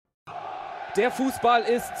Der Fußball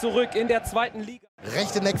ist zurück in der zweiten Liga.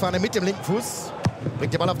 Rechte Neckfahne mit dem linken Fuß.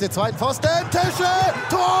 Bringt den Ball auf den zweiten Pfosten. Tesche!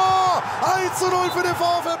 Tor! 1:0 für den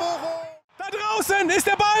VfL Bochum. Da draußen ist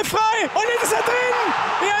der Ball frei und jetzt ist er drin.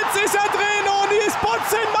 Jetzt ist er drin und Nils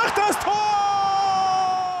Botzen macht das Tor.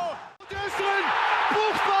 Und er ist drin.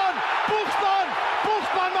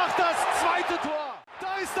 Buchmann macht das zweite Tor.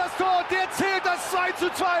 Da ist das Tor. Der zählt das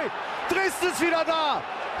 2:2. Dresden ist wieder da.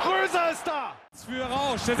 Röser ist da. Für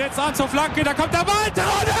Rausch, der setzt an zur Flanke, da kommt der Ball. Tor!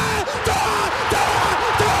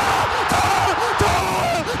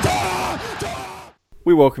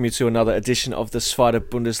 We welcome you to another edition of the Zweite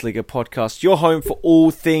Bundesliga podcast, your home for all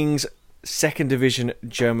things second division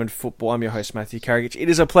German football. I'm your host, Matthew Karagic. It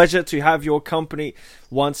is a pleasure to have your company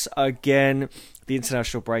once again. The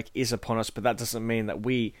international break is upon us, but that doesn't mean that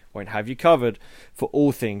we won't have you covered for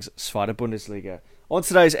all things Zweite Bundesliga. On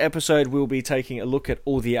today's episode, we'll be taking a look at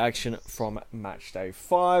all the action from match day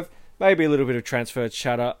 5, maybe a little bit of transfer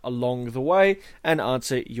chatter along the way, and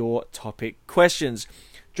answer your topic questions.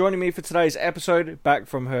 Joining me for today's episode, back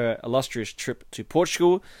from her illustrious trip to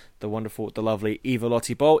Portugal, the wonderful, the lovely Eva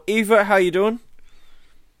Lotti Boll. Eva, how are you doing?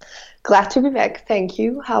 Glad to be back, thank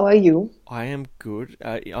you. How are you? I am good.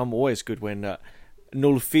 I'm always good when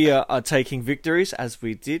 04 are taking victories, as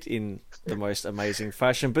we did in the most amazing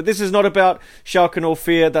fashion. But this is not about Schalke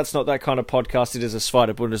 04. That's not that kind of podcast. It is a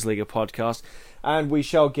Zweite Bundesliga podcast. And we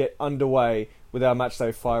shall get underway with our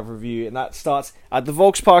Matchday 5 review. And that starts at the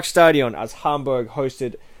Volkspark Stadion as Hamburg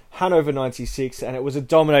hosted Hannover 96. And it was a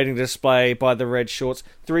dominating display by the Red Shorts.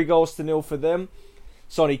 3-0 for them.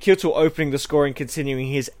 Sonny Kittel opening the scoring, continuing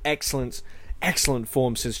his excellent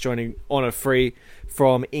form since joining on a free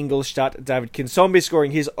from Ingolstadt. David Kinsombi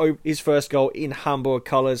scoring his first goal in Hamburg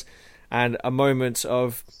colours, and a moment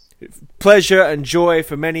of pleasure and joy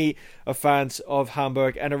for many fans of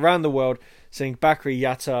Hamburg and around the world, seeing Bakary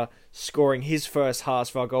Yatta scoring his first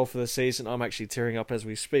Haasval goal for the season. I'm actually tearing up as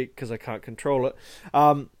we speak because I can't control it.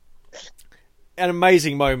 An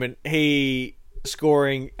amazing moment. He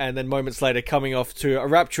scoring and then moments later coming off to a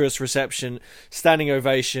rapturous reception, standing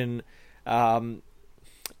ovation, an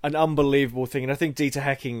unbelievable thing. And I think Dieter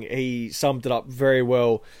Hecking, he summed it up very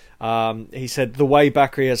well. He said the way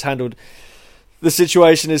Bakary has handled the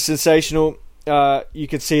situation is sensational. You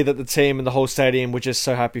could see that the team and the whole stadium were just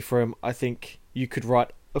so happy for him. I think you could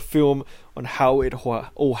write a film on how it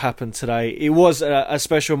all happened today. It was a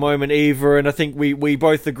special moment, Eva, and I think we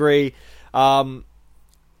both agree. Not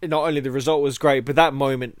only the result was great, but that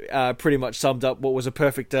moment pretty much summed up what was a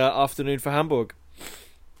perfect afternoon for Hamburg.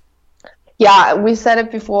 Yeah, we said it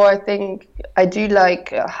before. I think I do like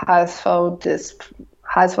Haasval's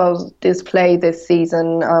display this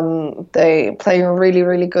season. They play really,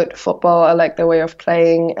 really good football. I like their way of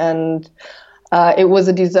playing, and it was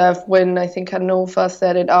a deserved win. I think Hannover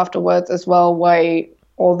said it afterwards as well, why,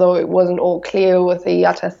 although it wasn't all clear with the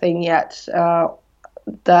Yatta thing yet,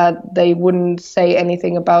 that they wouldn't say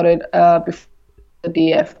anything about it before the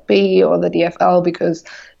DFB or the DFL because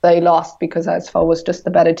they lost, because Haasval was just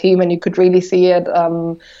the better team, and you could really see it.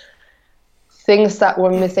 Things that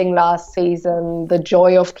were missing last season, the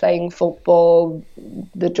joy of playing football,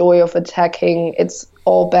 the joy of attacking, it's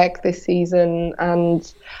all back this season. And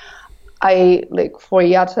for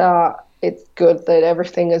Yatta, it's good that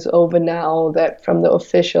everything is over now, that from the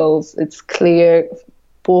officials, it's clear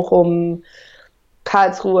Bochum,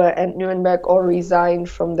 Karlsruhe and Nuremberg all resigned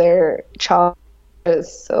from their charges.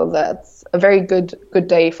 So that's a very good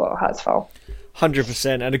day for Haasval.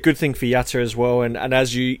 100%, and a good thing for Yatta as well. And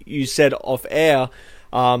as you said off air,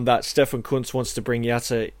 that Stefan Kuntz wants to bring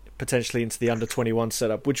Yatta potentially into the under-21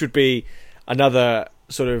 setup, which would be another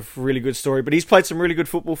sort of really good story. But he's played some really good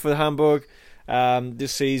football for Hamburg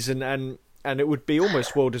this season, and it would be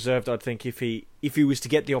almost well deserved, I think, if he was to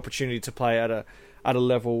get the opportunity to play at a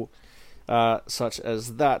level such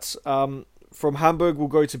as that. From Hamburg, we'll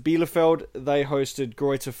go to Bielefeld. They hosted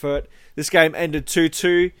Greuther Fürth. This game ended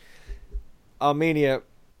 2-2. Armenia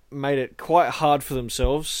made it quite hard for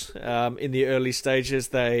themselves in the early stages.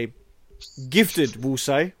 They gifted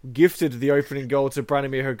the opening goal to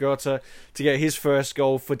Branimir Hrgota to get his first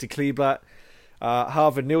goal for De Kleeblatt.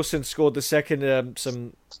 Harvard Nielsen scored the second.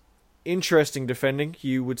 Some interesting defending,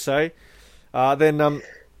 you would say. Then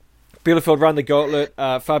Bielefeld ran the gauntlet.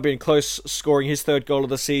 Fabian Klos scoring his third goal of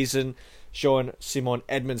the season. Jean Simon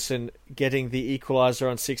Edmondson getting the equaliser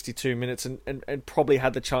on 62 minutes and probably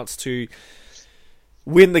had the chance to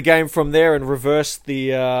win the game from there and reverse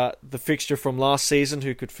the fixture from last season.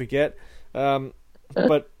 Who could forget?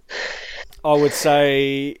 But I would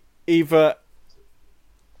say either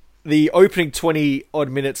the opening 20 odd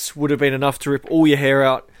minutes would have been enough to rip all your hair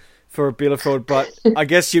out for Bielefeld, but I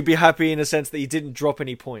guess you'd be happy in a sense that you didn't drop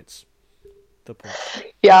any points.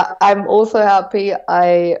 Yeah, I'm also happy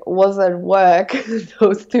I was at work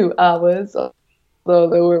those 2 hours, so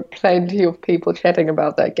there were plenty of people chatting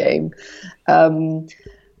about that game.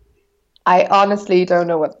 I honestly don't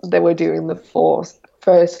know what they were doing the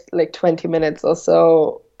first 20 minutes or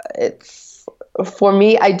so. It's, for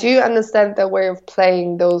me, I do understand their way of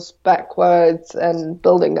playing those backwards and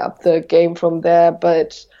building up the game from there,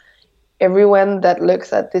 but everyone that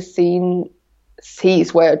looks at this scene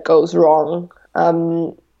sees where it goes wrong.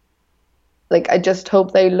 I just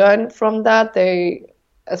hope they learn from that.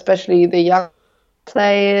 Especially the young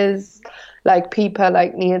players, like Pieper,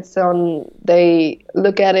 like Nilsson, they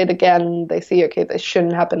look at it again, they see, okay, this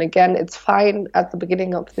shouldn't happen again. It's fine at the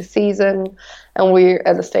beginning of the season, and we're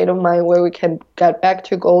at a state of mind where we can get back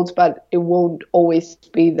to goals, but it won't always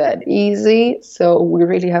be that easy. So we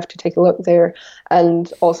really have to take a look there.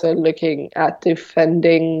 And also looking at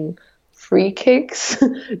defending free kicks.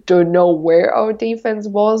 Don't know where our defense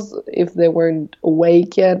was, if they weren't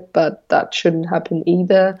awake yet, but that shouldn't happen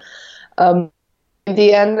either. In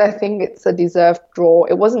the end, I think it's a deserved draw.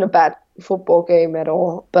 It wasn't a bad football game at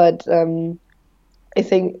all, but I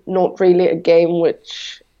think not really a game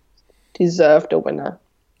which deserved a winner.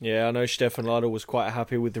 Yeah, I know Stefan Leitl was quite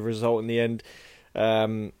happy with the result in the end.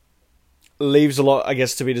 Leaves a lot, I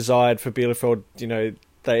guess, to be desired for Bielefeld.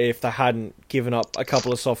 If they hadn't given up a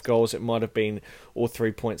couple of soft goals, it might have been all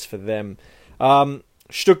 3 points for them.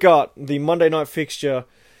 Stuttgart, the Monday night fixture,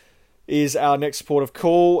 is our next port of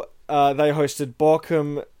call. They hosted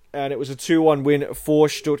Bochum, and it was a 2-1 win for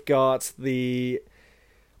Stuttgart. The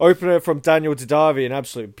opener from Daniel Didavi, an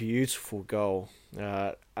absolute beautiful goal.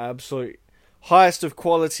 Absolute highest of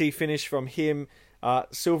quality finish from him.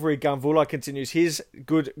 Silvery Gamvula continues his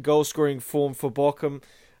good goal-scoring form for Bochum.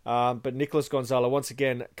 But Nicolas Gonzalo, once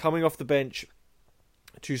again, coming off the bench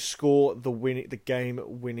to score the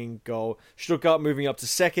game-winning goal. Stuttgart moving up to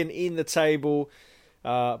second in the table.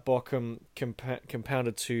 Bochum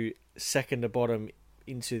compounded to second to bottom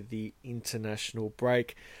into the international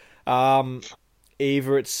break.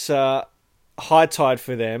 Eva, it's high tide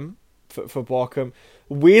for them, for Bochum.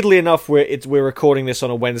 Weirdly enough, we're recording this on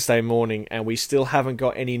a Wednesday morning, and we still haven't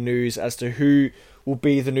got any news as to who will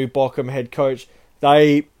be the new Bochum head coach.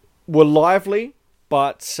 They were lively,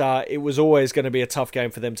 but it was always going to be a tough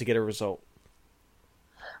game for them to get a result.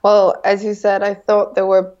 Well, as you said, I thought they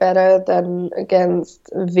were better than against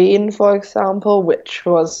Wien, for example, which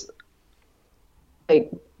was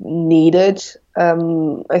needed.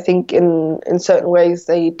 I think in certain ways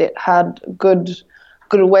they had good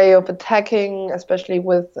way of attacking, especially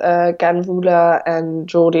with Ganvula and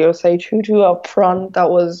Jordi Osei-Tutu up front. That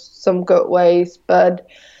was some good ways, but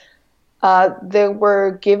they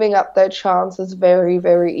were giving up their chances very,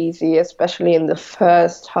 very easy, especially in the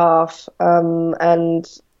first half. And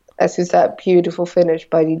as you said, beautiful finish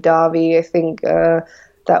by Didavi. I think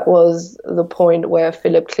that was the point where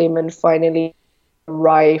Philipp Clement finally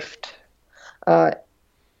arrived at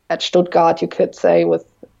Stuttgart, you could say, with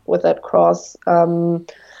that cross.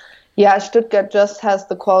 Stuttgart just has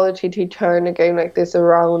the quality to turn a game like this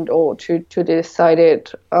around, or to decide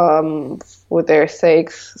it for their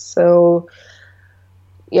sakes. So,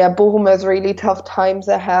 Bochum has really tough times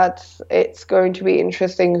ahead. It's going to be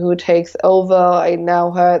interesting who takes over. I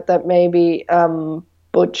now heard that maybe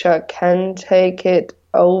Butcher can take it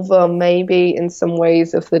over, maybe in some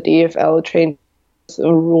ways, if the DFL changes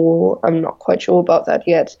a rule. I'm not quite sure about that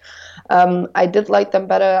yet. I did like them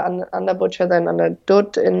better under Butcher than under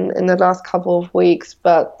Dutt in the last couple of weeks,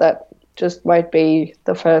 but that just might be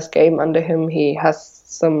the first game under him. He has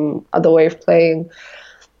some other way of playing.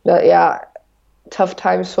 But tough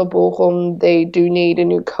times for Bochum. They do need a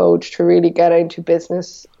new coach to really get into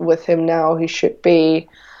business with him now. He should be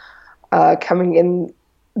coming in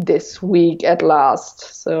this week at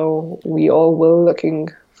last. So we all will looking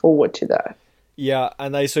forward to that. Yeah,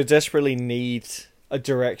 and they so desperately need a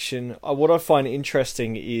direction. What I find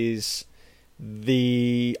interesting is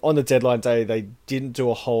on the deadline day, they didn't do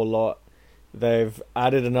a whole lot. They've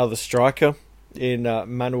added another striker in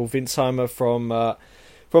Manuel Winsheimer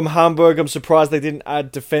from Hamburg. I'm surprised they didn't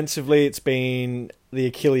add defensively. It's been the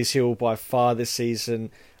Achilles heel by far this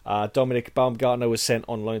season. Dominik Baumgartner was sent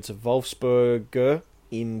on loan to Wolfsburg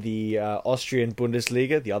in the Austrian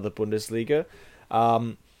Bundesliga, the other Bundesliga.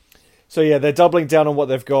 They're doubling down on what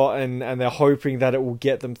they've got, and they're hoping that it will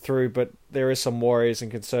get them through, but there is some worries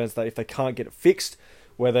and concerns that if they can't get it fixed,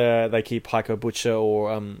 whether they keep Heiko Butcher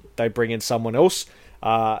or they bring in someone else,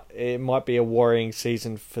 it might be a worrying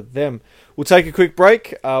season for them. We'll take a quick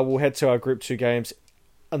break. We'll head to our Group 2 games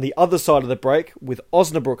on the other side of the break with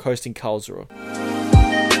Osnabrück hosting Karlsruhe.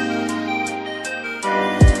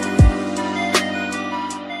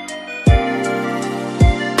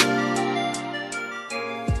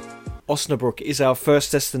 Osnabrück is our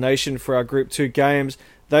first destination for our Group 2 games.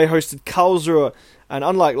 They hosted Karlsruhe, and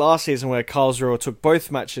unlike last season where Karlsruhe took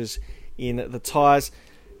both matches in the ties,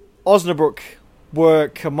 Osnabrück were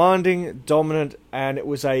commanding, dominant, and it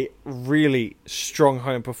was a really strong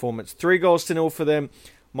home performance. 3-0 for them.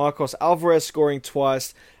 Marcos Alvarez scoring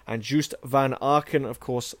twice, and Just van Aken, of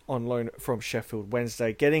course, on loan from Sheffield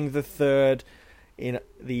Wednesday, getting the third in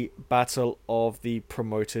the battle of the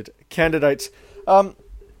promoted candidates.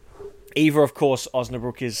 Either, of course,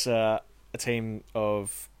 Osnabrück is a team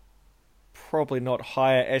of probably not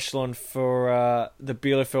higher echelon for the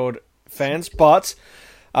Bielefeld fans, but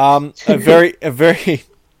a very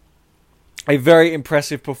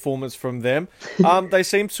impressive performance from them. They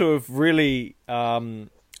seem to have really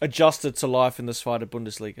adjusted to life in the Zweite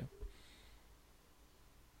Bundesliga.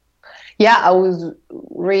 Yeah, I was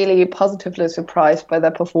really positively surprised by their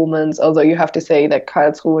performance, although you have to say that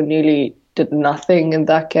Karlsruhe nearly did nothing in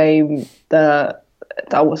that game. That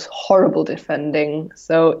was horrible defending,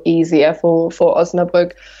 so easier for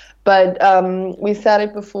Osnabrück. But we said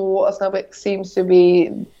it before, Osnabrück seems to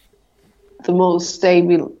be the most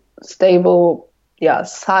stable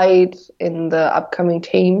side in the upcoming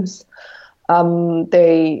teams.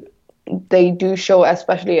 They do show,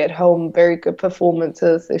 especially at home, very good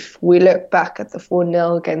performances. If we look back at the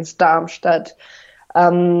 4-0 against Darmstadt,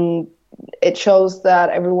 it shows that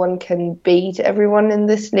everyone can beat everyone in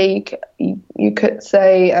this league, you could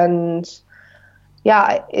say. And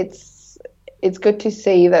yeah, it's good to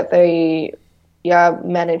see that they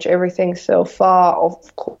manage everything so far.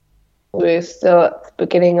 Of course, we're still at the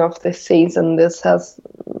beginning of this season. This has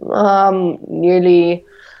nearly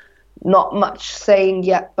not much saying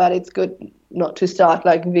yet, but it's good not to start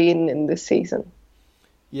like Wien in this season.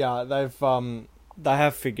 Yeah, they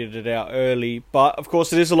have figured it out early, but of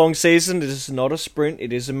course it is a long season. It is not a sprint;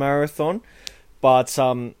 it is a marathon. But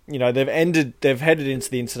they've headed into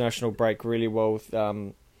the international break really well with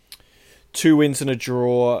 2 wins and a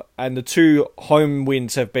draw, and the 2 home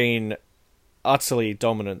wins have been utterly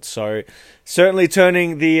dominant. So certainly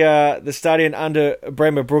turning the Stadion under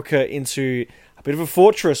Bremer Brücke into a bit of a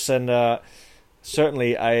fortress, and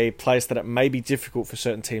certainly a place that it may be difficult for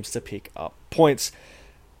certain teams to pick up points.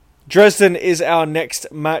 Dresden is our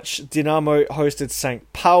next match. Dinamo hosted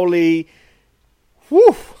St. Pauli.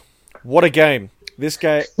 Whew, what a game. This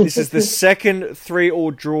is the second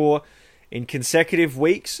 3-3 draw in consecutive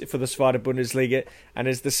weeks for the Zweite Bundesliga, and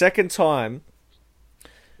is the second time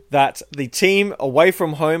that the team away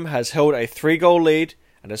from home has held a 3-goal lead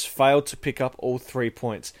and has failed to pick up all 3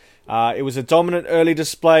 points. It was a dominant early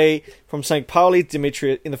display from St. Pauli.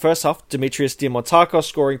 In the first half, Demetrius Diamantakos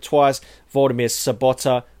scoring twice. Vladimir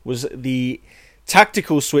Sabota was the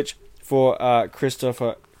tactical switch for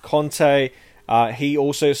Christopher Conte. He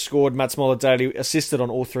also scored. Mats Moller-Daly assisted on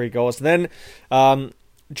all 3 goals. And then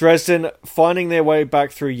Dresden finding their way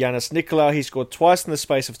back through Janis Nikolaou. He scored twice in the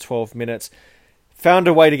space of 12 minutes. Found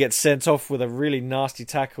a way to get sent off with a really nasty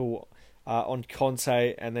tackle on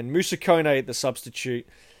Conte. And then Moussa Kone, the substitute,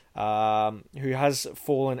 who has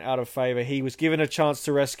fallen out of favour. He was given a chance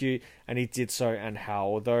to rescue, and he did so, and how.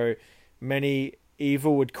 Although many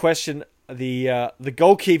evil would question the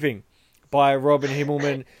goalkeeping by Robin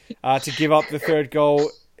Himmelmann to give up the 3rd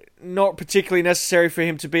goal. Not particularly necessary for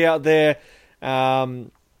him to be out there.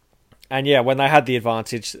 And yeah, when they had the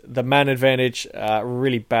advantage, the man advantage,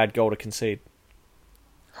 really bad goal to concede.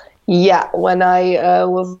 Yeah, when I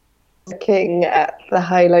was looking at the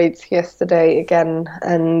highlights yesterday again,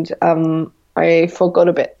 and I forgot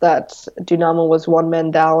a bit that Dynamo was 1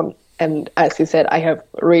 man down, and as you said, I have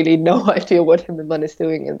really no idea what Himmelmann is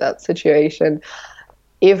doing in that situation.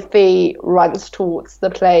 If he runs towards the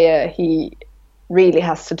player, he really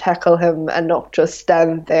has to tackle him and not just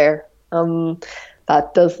stand there.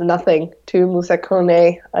 That does nothing to Moussa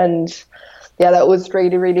Kone, and yeah, that was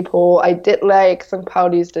really, really poor. I did like St.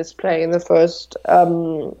 Pauli's display in the first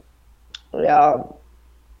 30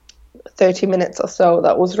 minutes or so.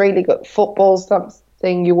 That was really good football,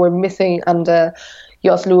 something you were missing under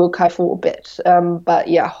Jos Luhukay for a bit. But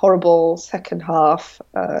yeah, horrible second half.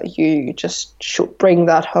 You just should bring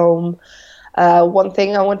that home. One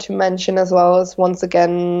thing I want to mention as well is, once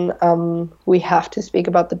again, we have to speak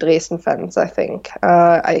about the Dresden fans, I think.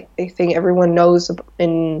 I think everyone knows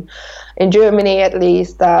in Germany, at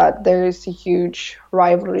least, that there is a huge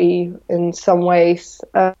rivalry in some ways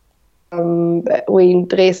between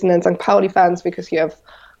Dresden and St. Pauli fans, because you have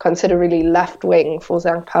considerably left wing for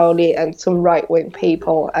St. Pauli and some right wing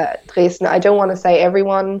people at Dresden. I don't want to say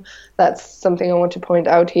everyone. That's something I want to point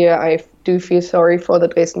out here. I do feel sorry for the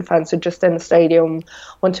Dresden fans who just in the stadium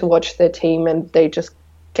want to watch their team and they just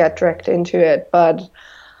get dragged into it. But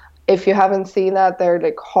if you haven't seen that, they're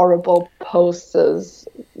like horrible posters,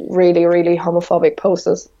 really, really homophobic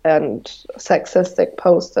posters and sexistic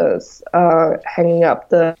posters hanging up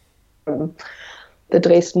the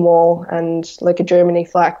Dresden Wall, and like a Germany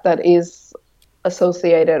flag that is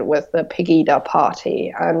associated with the Pegida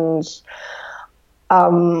party. And I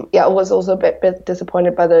was also a bit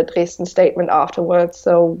disappointed by the Dresden statement afterwards.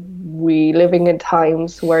 So we living in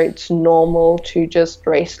times where it's normal to just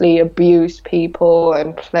racially abuse people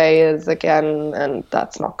and players again, and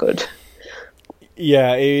that's not good.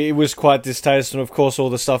 Yeah, it was quite distasteful, and of course all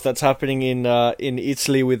the stuff that's happening in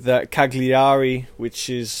Italy with Cagliari, which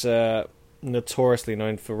is notoriously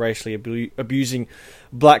known for racially abusing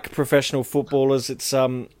black professional footballers. It's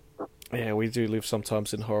we do live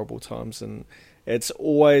sometimes in horrible times, and it's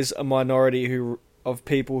always a minority of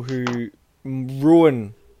people who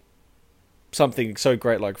ruin something so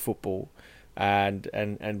great like football and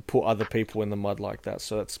put other people in the mud like that.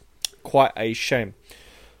 So that's quite a shame.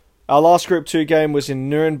 Our last Group 2 game was in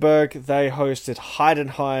Nuremberg. They hosted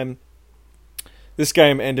Heidenheim. This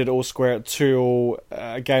game ended all square at 2-2,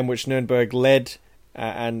 a game which Nuremberg led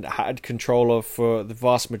and had control of for the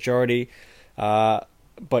vast majority, but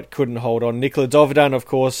couldn't hold on. Nikola Dovedan, of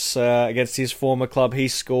course, against his former club, he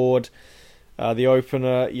scored the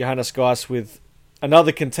opener. Johannes Geis with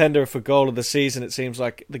another contender for goal of the season. It seems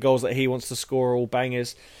like the goals that he wants to score are all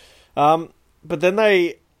bangers. But then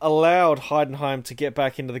they allowed Heidenheim to get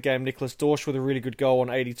back into the game. Nicholas Dorsch with a really good goal on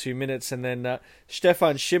 82 minutes. And then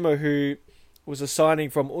Stefan Schimmer, who was a signing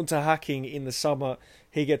from Unterhaching in the summer,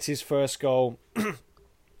 he gets his first goal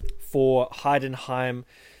for Heidenheim.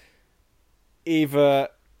 Eva,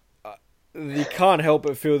 you can't help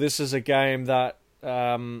but feel this is a game that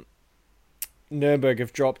Nuremberg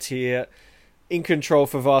have dropped here, in control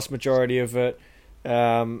for vast majority of it,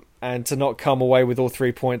 and to not come away with all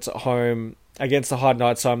 3 points at home against the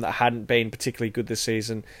Heidenheim that hadn't been particularly good this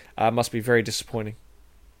season must be very disappointing.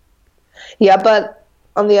 Yeah, but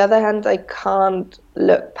on the other hand, I can't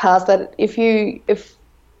look past that. If you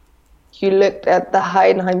looked at the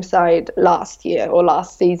Heidenheim side last year or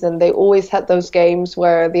last season, they always had those games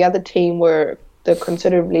where the other team were the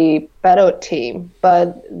considerably better team,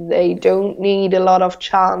 but they don't need a lot of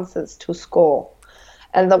chances to score.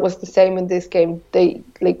 And that was the same in this game. They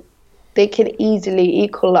can easily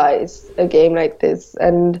equalize a game like this.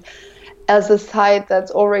 And as a side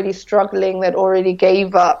that's already struggling, that already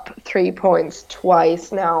gave up 3 points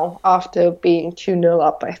twice now after being 2-0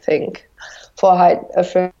 up, I think,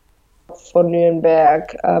 for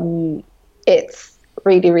Nuremberg, it's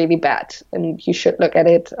really, really bad, and you should look at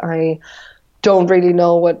it. I don't really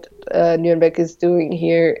know what Nuremberg is doing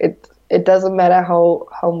here. It doesn't matter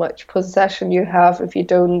how much possession you have if you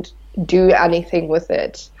don't do anything with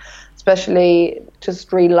it, especially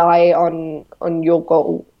just rely on your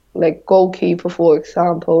goalkeeper, for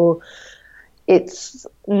example. It's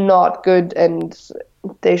not good, and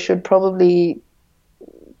they should probably,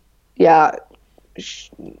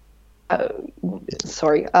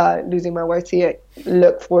 losing my words here,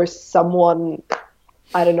 look for someone,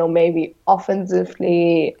 I don't know, maybe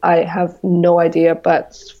offensively, I have no idea,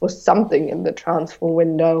 but for something in the transfer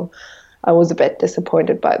window. I was a bit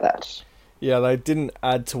disappointed by that. Yeah, they didn't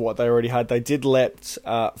add to what they already had. They did let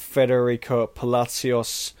Federico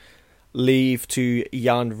Palacios leave to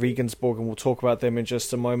Jan Regensburg, and we'll talk about them in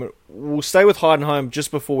just a moment. We'll stay with Heidenheim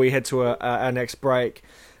just before we head to our next break.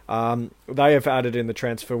 They have added in the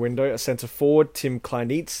transfer window a centre forward, Tim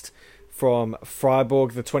Kleinitz from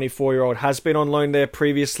Freiburg. The 24-year-old has been on loan there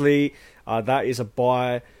previously. That is a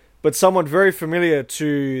buy. But someone very familiar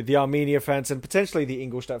to the Arminia fans and potentially the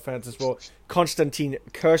Ingolstadt fans as well, Konstantin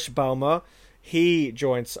Kirschbaumer. He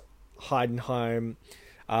joins Heidenheim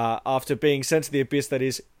after being sent to the abyss that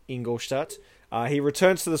is Ingolstadt. He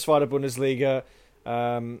returns to the Zweite Bundesliga.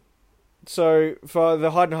 So for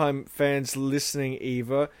the Heidenheim fans listening,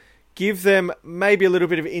 Eva, give them maybe a little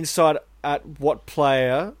bit of insight at what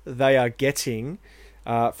player they are getting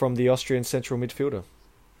from the Austrian central midfielder.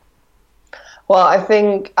 Well, I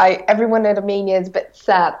think everyone at Arminia is a bit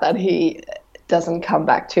sad that he doesn't come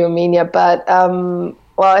back to Arminia. But,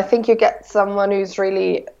 I think you get someone who's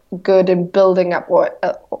really good in building up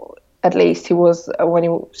at least he was when he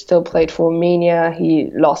still played for Arminia. He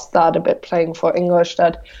lost that a bit playing for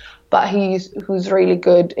Ingolstadt. But who's really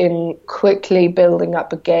good in quickly building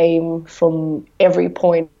up a game from every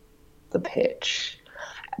point of the pitch.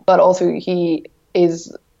 But also he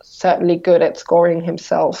is certainly good at scoring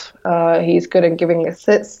himself. He's good at giving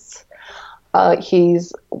assists.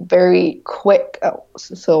 He's very quick,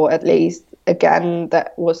 so at least, again,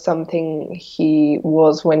 that was something he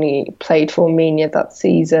was when he played for Armenia that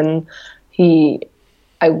season.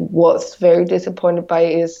 I was very disappointed by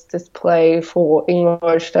his display for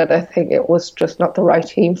Ingolstadt. I think it was just not the right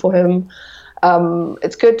team for him.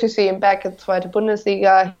 It's good to see him back in Zweite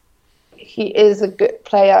Bundesliga. He is a good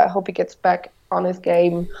player. I hope he gets back on his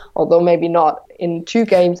game, although maybe not in 2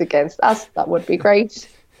 games against us. That would be great.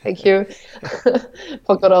 Thank you.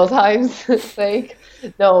 For good old times' sake.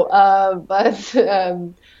 No,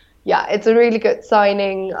 yeah, it's a really good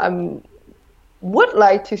signing. Would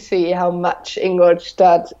like to see how much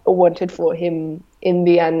Ingolstadt wanted for him in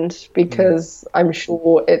the end, because I'm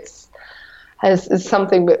sure it's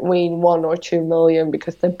something between 1 or 2 million,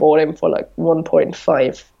 because they bought him for like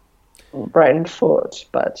 1.5 Brentford.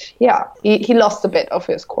 But yeah, he lost a bit of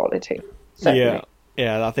his quality. Certainly.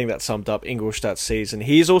 Yeah, I think that summed up Ingolstadt's season.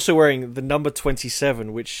 He is also wearing the number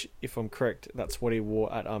 27, which, if I'm correct, that's what he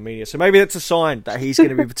wore at Armenia. So maybe that's a sign that he's going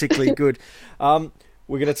to be particularly good.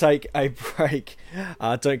 We're going to take a break.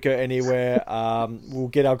 Don't go anywhere. We'll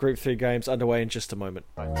get our Group 3 games underway in just a moment.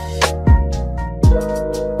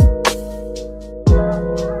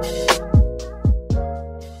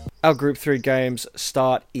 Our Group 3 games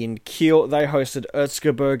start in Kiel. They hosted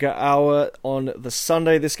Erzgebirge Aue on the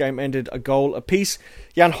Sunday. This game ended a goal apiece.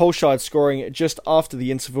 Jan Holscheid scoring just after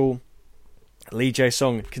the interval. Lee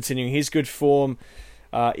Jae-song continuing his good form,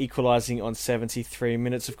 equalising on 73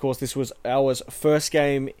 minutes. Of course, this was Aue's first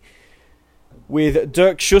game with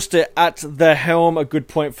Dirk Schuster at the helm. A good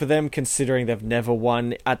point for them, considering they've never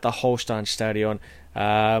won at the Holstein Stadion.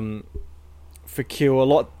 For Kiel, a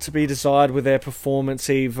lot to be desired with their performance,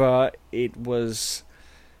 Eva. It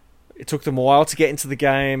took them a while to get into the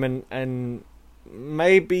game, and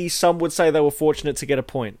maybe some would say they were fortunate to get a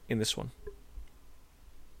point in this one.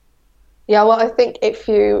 Yeah, well, I think if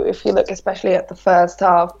you look especially at the first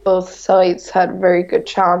half, both sides had very good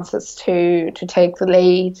chances to take the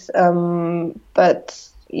lead. But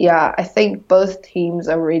yeah, I think both teams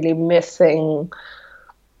are really missing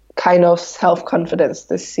kind of self-confidence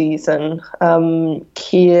this season.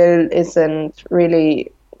 Kiel isn't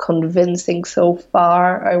really convincing so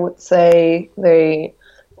far, I would say. They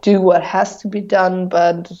do what has to be done,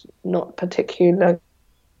 but not particularly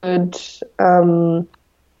good.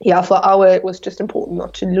 Yeah, for Aue it was just important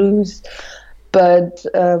not to lose. But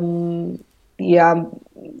yeah,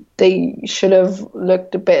 they should have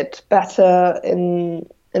looked a bit better in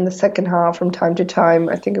the second half from time to time.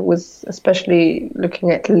 I think it was especially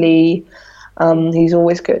looking at Lee. He's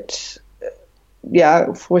always good,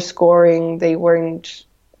 for scoring. They weren't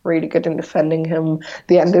really good in defending him.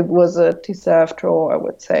 The end, it was a deserved draw, I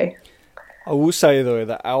would say. I will say, though,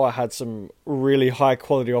 that Aue had some really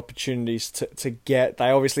high-quality opportunities to get. They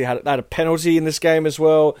obviously had a penalty in this game as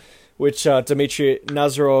well, which Dmitry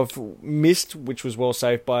Nazarov missed, which was well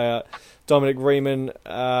saved by Dominic Riemann.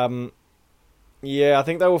 Yeah, I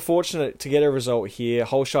think they were fortunate to get a result here.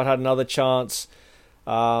 Holstein had another chance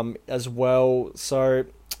as well. So,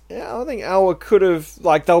 yeah, I think Aue could have...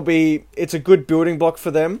 it's a good building block for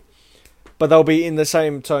them, but they'll be in the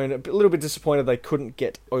same tone a little bit disappointed they couldn't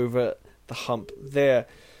get over the hump there.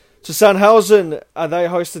 So Sandhausen, they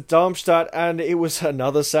hosted Darmstadt, and it was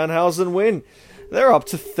another Sandhausen win. They're up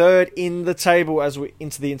to 3rd in the table as we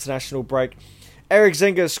into the international break. Eric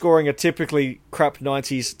Zenger scoring a typically crap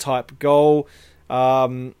 90s type goal.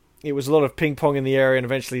 It was a lot of ping pong in the area, and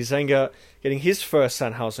eventually Zenger getting his first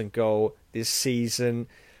Sandhausen goal this season.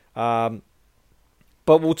 But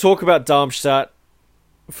we'll talk about Darmstadt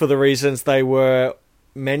for the reasons they were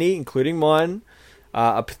many, including mine.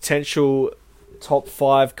 A potential top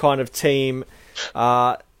 5 kind of team.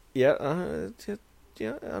 I know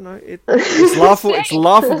it's laughable. It's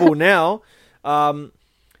laughable now.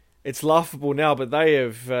 It's laughable now, but they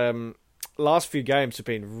have last few games have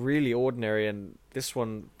been really ordinary, and this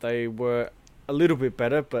one they were a little bit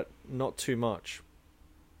better, but not too much.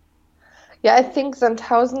 Yeah, I think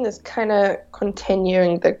Sandhausen is kind of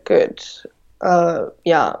continuing the good,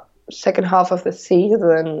 second half of the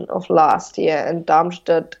season of last year, and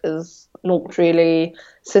Darmstadt is not really,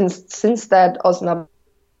 since that Osnabrück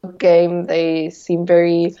game, they seem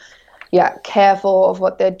very careful of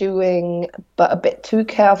what they're doing, but a bit too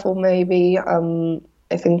careful maybe. I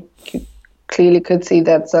think you clearly could see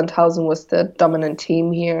that Sandhausen was the dominant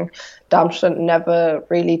team here. Darmstadt never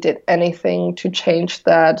really did anything to change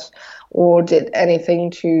that or did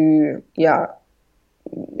anything to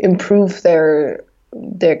improve their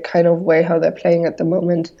kind of way how they're playing at the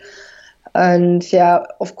moment. And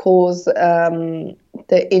of course,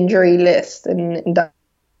 the injury list in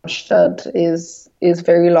Darmstadt is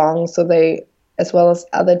very long. So they, as well as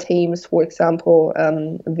other teams, for example,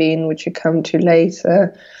 Wien, which you come to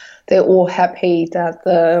later, they're all happy that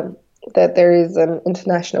there is an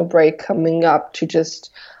international break coming up to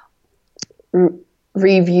just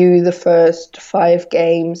review the first 5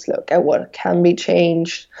 games, look at what can be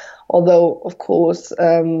changed. Although, of course,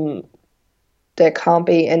 there can't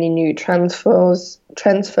be any new transfers.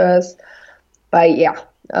 But yeah,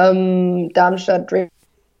 Darmstadt really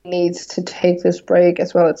needs to take this break,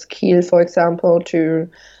 as well as Kiel, for example, to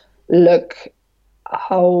look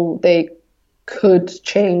how they could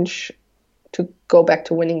change to go back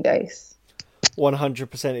to winning days.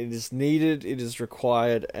 100%, it is needed, it is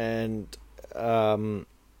required, and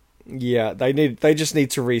they just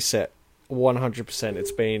need to reset. 100%.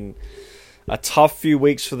 It's been a tough few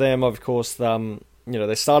weeks for them. Of course,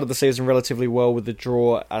 they started the season relatively well with the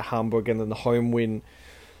draw at Hamburg and then the home win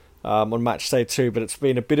on match day 2, but it's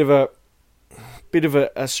been a bit of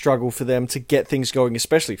a struggle for them to get things going,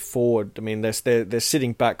 especially forward. I mean, they're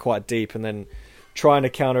sitting back quite deep and then trying to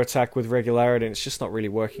counter-attack with regularity, and it's just not really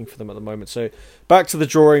working for them at the moment. So back to the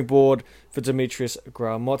drawing board for Dimitris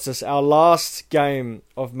Gramotzis. Our last game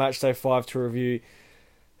of match day 5 to review.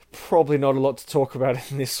 Probably not a lot to talk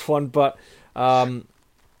about in this one, but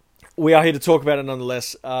we are here to talk about it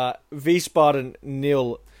nonetheless. Wiesbaden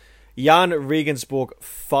 0, Jan Regensburg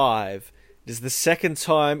 5. It is the second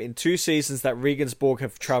time in 2 seasons that Regensburg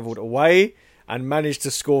have travelled away and managed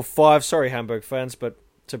to score 5. Sorry, Hamburg fans, but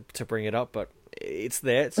to bring it up, but it's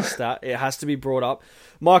there. It's a stat. It has to be brought up.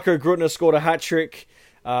 Marco Grutner scored a hat-trick.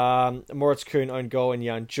 Moritz Kuhn owned goal, and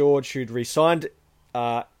Jan George, who'd re-signed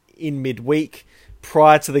in midweek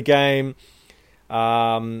prior to the game,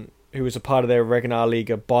 who was a part of their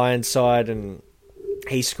Regionalliga Bayern side, and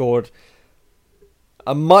he scored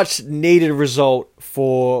a much-needed result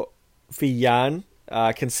for Jan,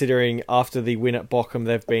 considering after the win at Bochum,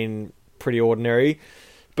 they've been pretty ordinary.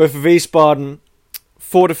 But for Wiesbaden,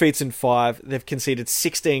 4 defeats in 5. They've conceded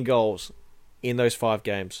 16 goals in those 5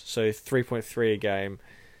 games, so 3.3 a game.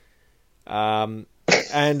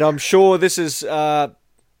 And I'm sure this is...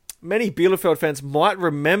 many Bielefeld fans might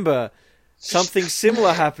remember something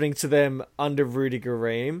similar happening to them under Rüdiger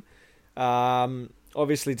Rehm.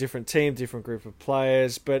 Obviously, different team, different group of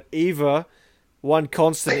players, but either one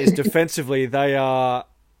constant is defensively, they are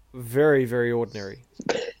very, very ordinary.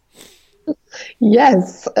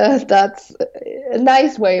 Yes, that's a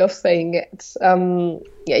nice way of saying it.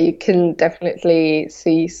 You can definitely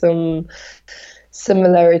see some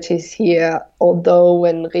similarities here, although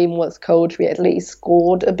when Rehm was coach, we at least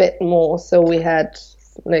scored a bit more. So we had,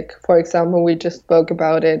 for example, we just spoke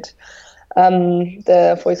about it.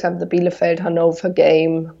 For example, the Bielefeld Hannover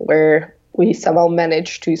game, where we somehow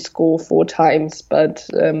managed to score 4 times, but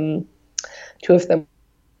 2 of them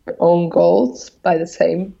were own goals by the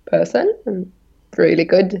same person. Really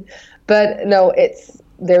good. But no,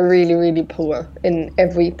 they're really, really poor in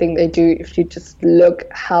everything they do. If you just look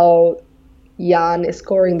how Jan is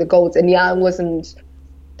scoring the goals, and Jan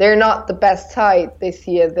they're not the best side this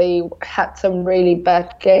year. They had some really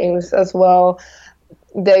bad games as well.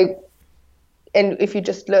 And if you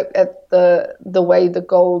just look at the way the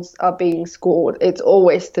goals are being scored, it's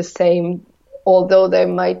always the same. Although there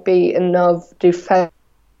might be enough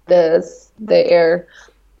defenders there,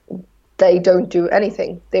 they don't do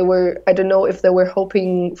anything. I don't know if they were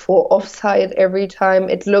hoping for offside every time.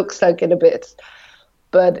 It looks like it a bit,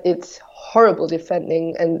 but it's horrible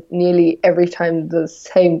defending, and nearly every time the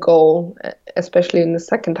same goal, especially in the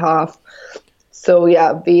second half. So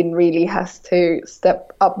yeah, Wien really has to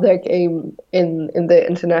step up their game in the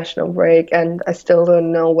international break, and I still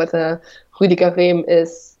don't know whether Rüdiger Rehm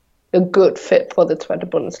is a good fit for the Zweite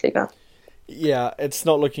Bundesliga. Yeah, it's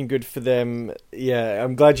not looking good for them. Yeah,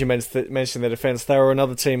 I'm glad you mentioned their defence. They were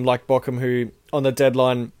another team like Bochum who, on the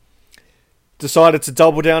deadline, decided to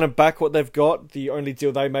double down and back what they've got. The only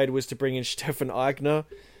deal they made was to bring in Stefan Aigner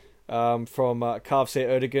from KfC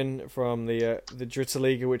Uerdingen from the Dritte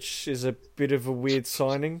Liga, which is a bit of a weird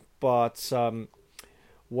signing, but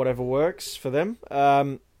whatever works for them.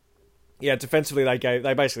 Defensively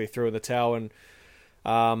they basically threw in the towel, and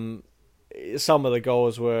some of the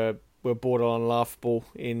goals were borderline laughable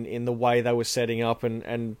in the way they were setting up,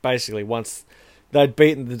 and basically once they'd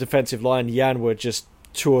beaten the defensive line, Jan were just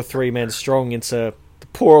 2 or 3 men strong into the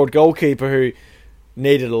poor old goalkeeper who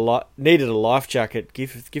needed a life jacket.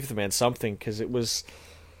 Give the man something, because it was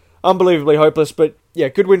unbelievably hopeless. But yeah,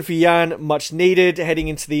 good win for Jan, much needed heading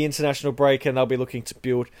into the international break, and they'll be looking to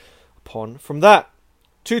build upon from that.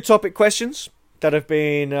 2 topic questions that have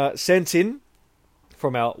been sent in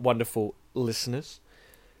from our wonderful listeners.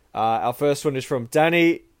 Our first one is from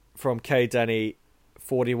Danny, from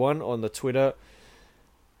KDanny41 on the Twitter.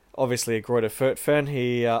 Obviously a Greuther Fürth fan.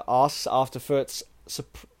 He asks, after Fürth's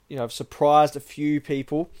surprised a few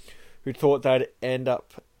people who thought they'd end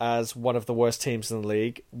up as one of the worst teams in the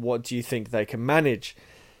league, what do you think they can manage?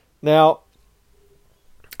 Now,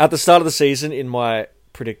 at the start of the season, in my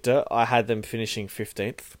predictor, I had them finishing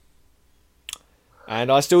 15th.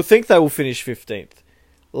 And I still think they will finish 15th.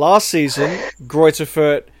 Last season, Greuther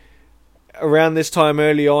Fürth, around this time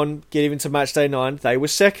early on, getting into match day 9, they were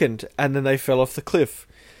second, and then they fell off the cliff.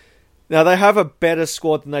 Now, they have a better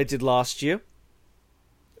squad than they did last year.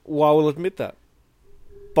 Well, I will admit that.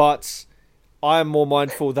 But I am more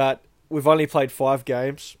mindful that we've only played 5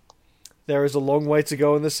 games. There is a long way to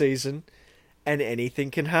go in the season, and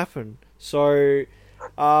anything can happen. So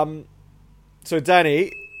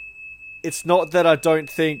Danny, it's not that I don't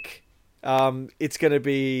think it's going to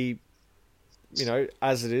be,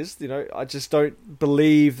 as it is. I just don't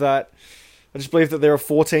believe that. I just believe that there are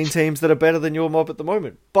 14 teams that are better than your mob at the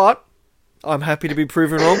moment. But I'm happy to be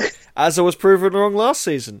proven wrong, as I was proven wrong last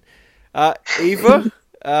season. Eva,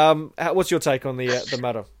 what's your take on the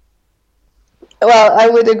matter? Well, I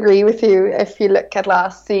would agree with you. If you look at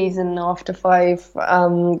last season, after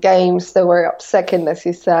 5 games, they were up second, as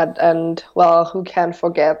you said. And, well, who can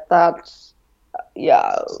forget that,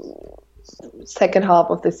 second half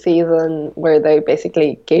of the season where they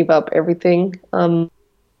basically gave up everything and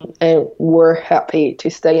were happy to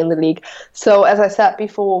stay in the league. So, as I said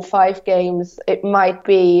before, 5 games, it might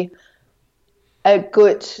be a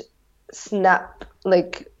good snap,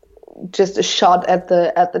 just a shot at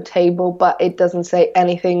the table, but it doesn't say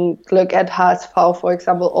anything. Look at HSV, for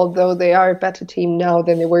example, although they are a better team now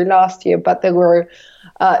than they were last year, but they were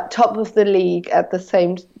top of the league at the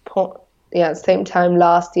same time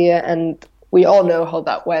last year, and we all know how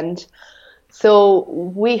that went. So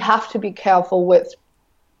we have to be careful with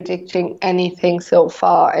predicting anything so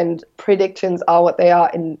far, and predictions are what they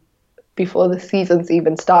are before the seasons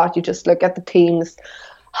even start. You just look at the teams,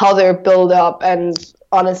 how they're built up, and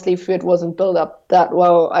honestly, Fürth wasn't built up that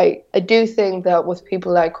well. I do think that with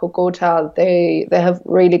people like Kokota, they have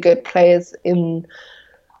really good players in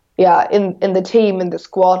the team, in the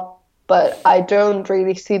squad, but I don't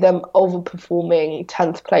really see them overperforming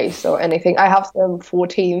 10th place or anything. I have them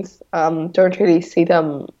 14th. Don't really see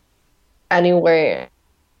them anywhere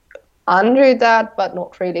under that, but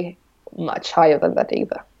not really much higher than that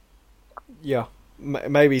either. Yeah.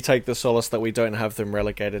 Maybe take the solace that we don't have them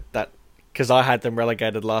relegated, because I had them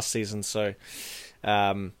relegated last season. So,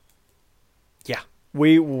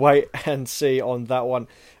 we wait and see on that one.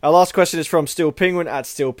 Our last question is from Steel Penguin at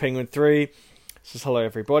Steel Penguin 3. Says, hello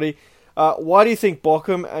everybody. Why do you think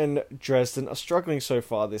Bochum and Dresden are struggling so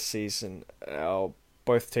far this season?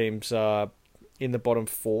 Both teams are in the bottom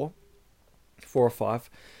 4 or 5.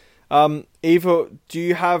 Eva, do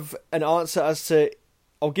you have an answer as to...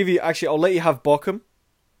 I'll let you have Bochum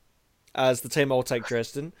as the team. I'll take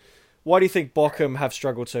Dresden. Why do you think Bochum have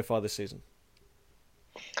struggled so far this season?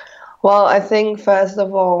 Well, I think, first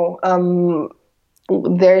of all,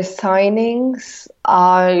 their signings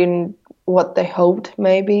are what they hoped,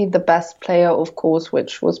 maybe. The best player, of course,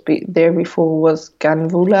 which was there before, was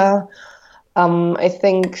Ganvula. I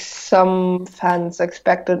think some fans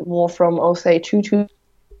expected more from Osei Tutu,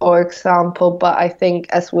 for example, but I think,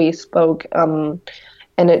 as we spoke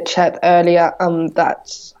in a chat earlier,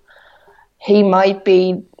 that he might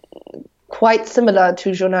be quite similar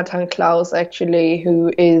to Jonathan Klaus, actually,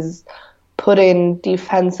 who is put in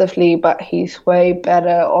defensively, but he's way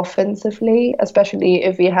better offensively, especially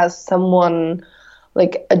if he has someone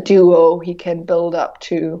like a duo he can build up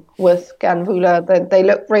to with Ganvula. They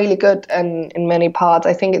look really good in many parts.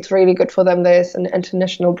 I think it's really good for them. There's an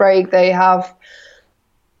international break. They have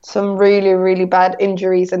some really, really bad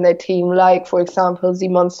injuries in their team, like, for example,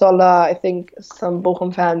 Simon Sola. I think some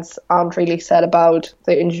Bochum fans aren't really sad about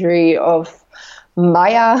the injury of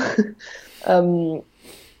Maya. I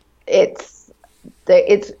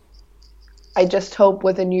just hope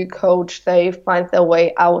with a new coach they find their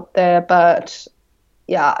way out there. But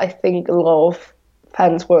yeah, I think a lot of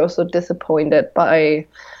fans were also disappointed by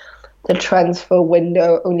the transfer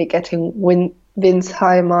window, only getting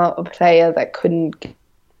Winsheimer, a player that couldn't get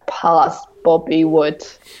past Bobby Wood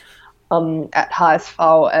at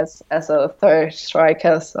HSV as a third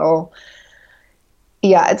striker. So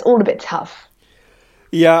yeah, it's all a bit tough.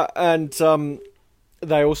 Yeah, and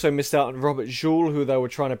they also missed out on Robert Joule, who they were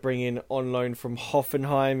trying to bring in on loan from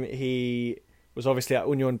Hoffenheim. He was obviously at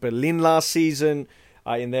Union Berlin last season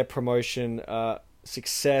in their promotion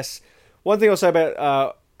success. One thing I'll say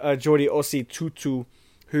about Jordi Osei Tutu,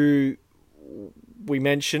 who we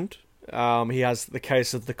mentioned. He has the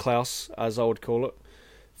case of the Klaus, as I would call it.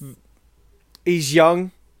 He's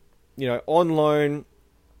young, on loan,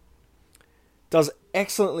 does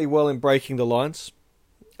excellently well in breaking the lines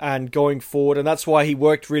and going forward, and that's why he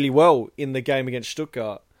worked really well in the game against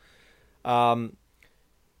Stuttgart. The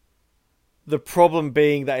problem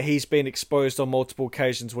being that he's been exposed on multiple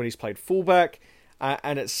occasions when he's played fullback,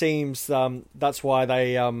 and it seems that's why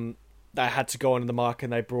they had to go into the market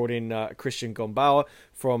and they brought in Christian Gombauer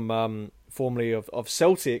from formerly of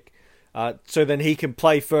Celtic, so then he can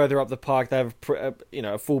play further up the park. They have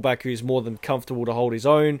a fullback who's more than comfortable to hold his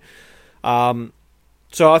own.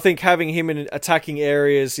 So I think having him in attacking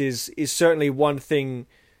areas is certainly one thing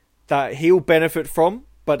that he'll benefit from,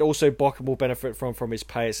 but also Bochum will benefit from his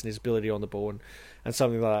pace and his ability on the ball and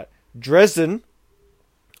something like that. Dresden,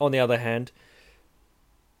 on the other hand,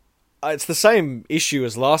 it's the same issue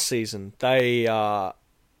as last season. They are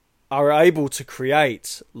able to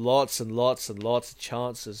create lots and lots and lots of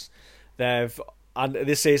chances.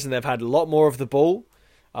 This season they've had a lot more of the ball.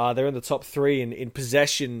 They're in the top 3 in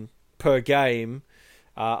possession per game,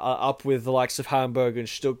 up with the likes of Hamburg and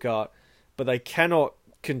Stuttgart, but they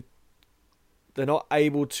they're not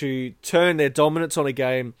able to turn their dominance on a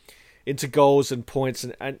game into goals and points,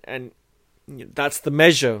 and that's the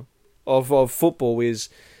measure of football is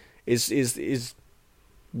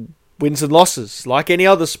wins and losses, like any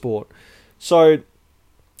other sport. So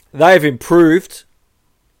they've improved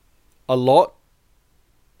a lot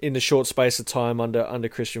in the short space of time under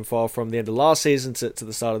Christian Fall from the end of last season to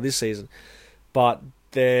the start of this season. But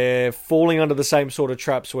they're falling under the same sort of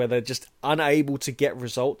traps where they're just unable to get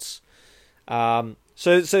results. So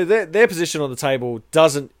their position on the table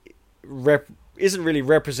isn't really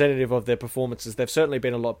representative of their performances. They've certainly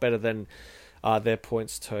been a lot better than their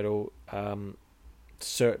points total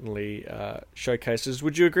certainly showcases.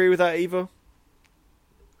 Would you agree with that, Eva?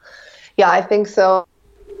 Yeah, I think so.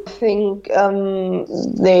 I think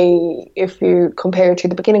if you compare to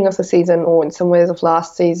the beginning of the season or in some ways of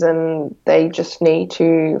last season, they just need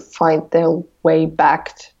to find their way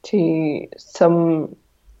back to some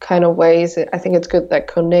kind of ways. I think it's good that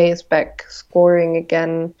Kone is back scoring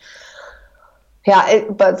again. Yeah,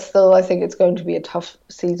 but still, I think it's going to be a tough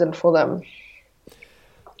season for them.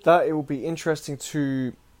 That it will be interesting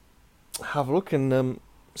to have a look and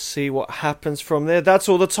see what happens from there. That's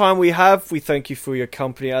all the time we have. We thank you for your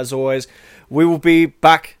company as always. We will be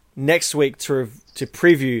back next week to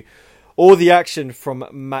preview all the action from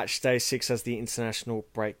match day 6 as the international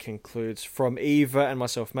break concludes. From Eva and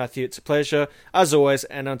myself, Matthew, it's a pleasure as always,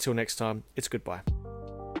 and until next time, it's goodbye.